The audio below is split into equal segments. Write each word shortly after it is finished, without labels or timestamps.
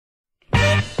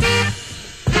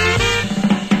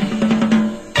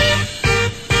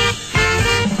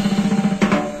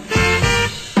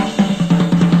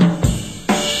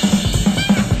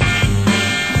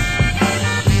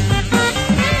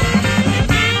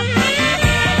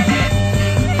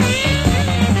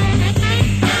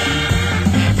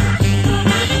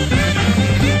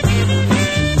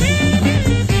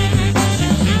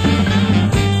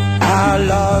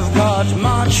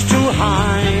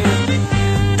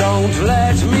Don't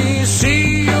let me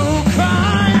see you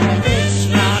cry. It's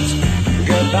not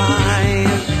goodbye.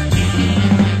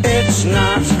 It's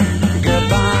not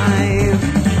goodbye.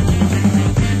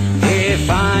 If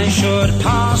I should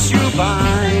pass you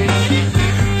by,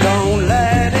 don't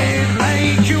let it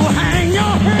make you hang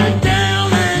your head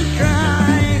down and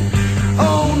cry.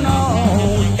 Oh no,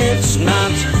 it's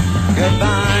not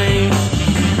goodbye.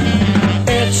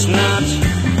 It's not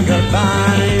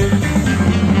goodbye.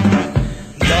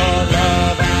 Your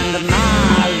love and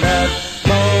my love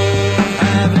both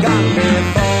have gone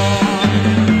before.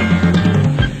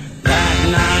 That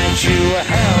night you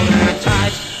held me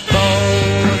tight,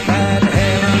 both at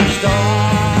heaven's door.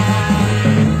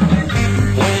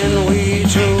 When we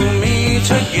two meet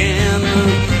again,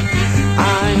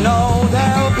 I know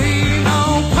there'll be no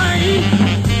pain.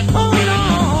 Oh no,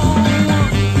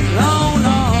 no,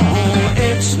 no,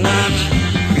 it's not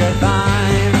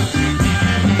goodbye.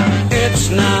 It's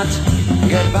not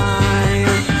goodbye.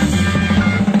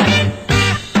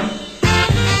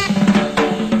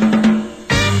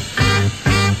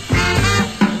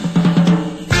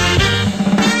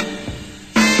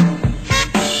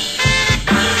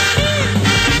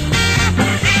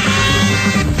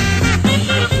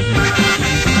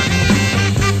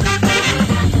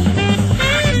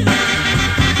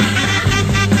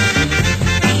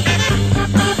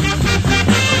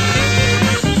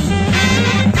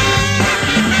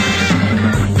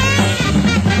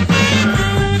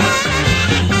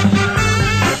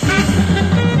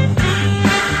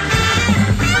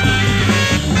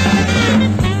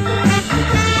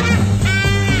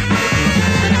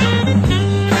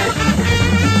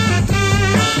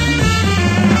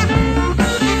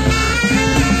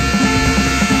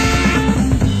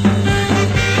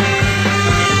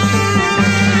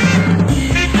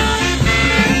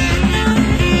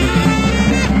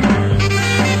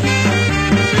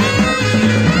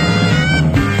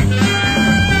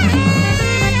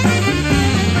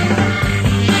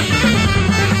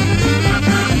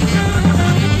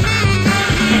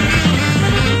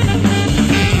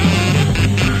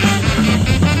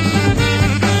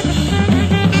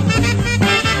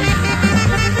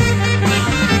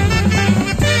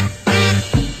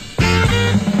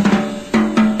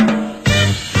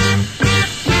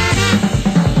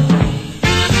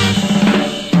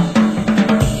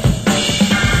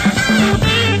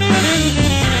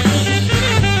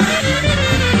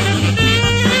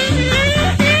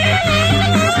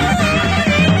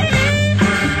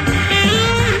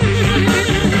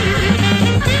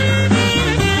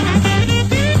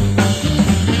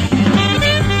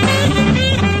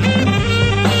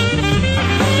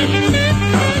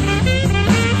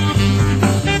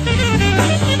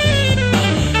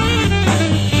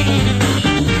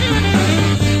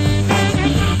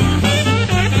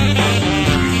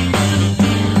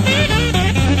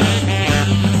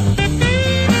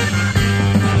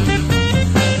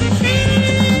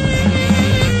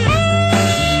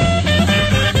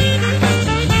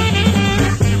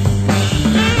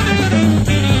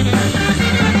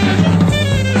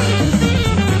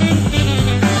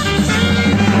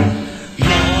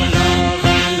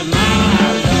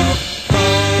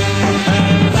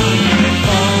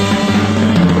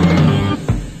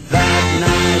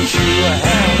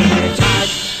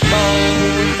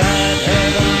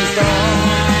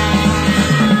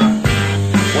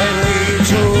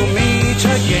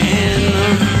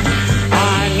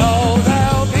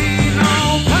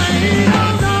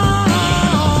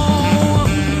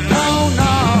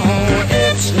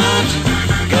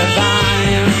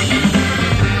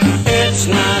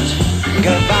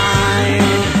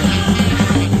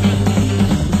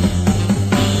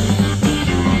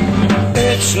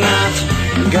 It's not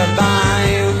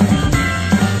goodbye.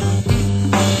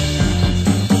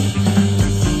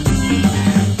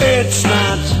 It's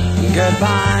not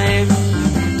goodbye.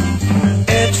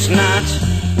 It's not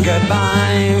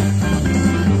goodbye.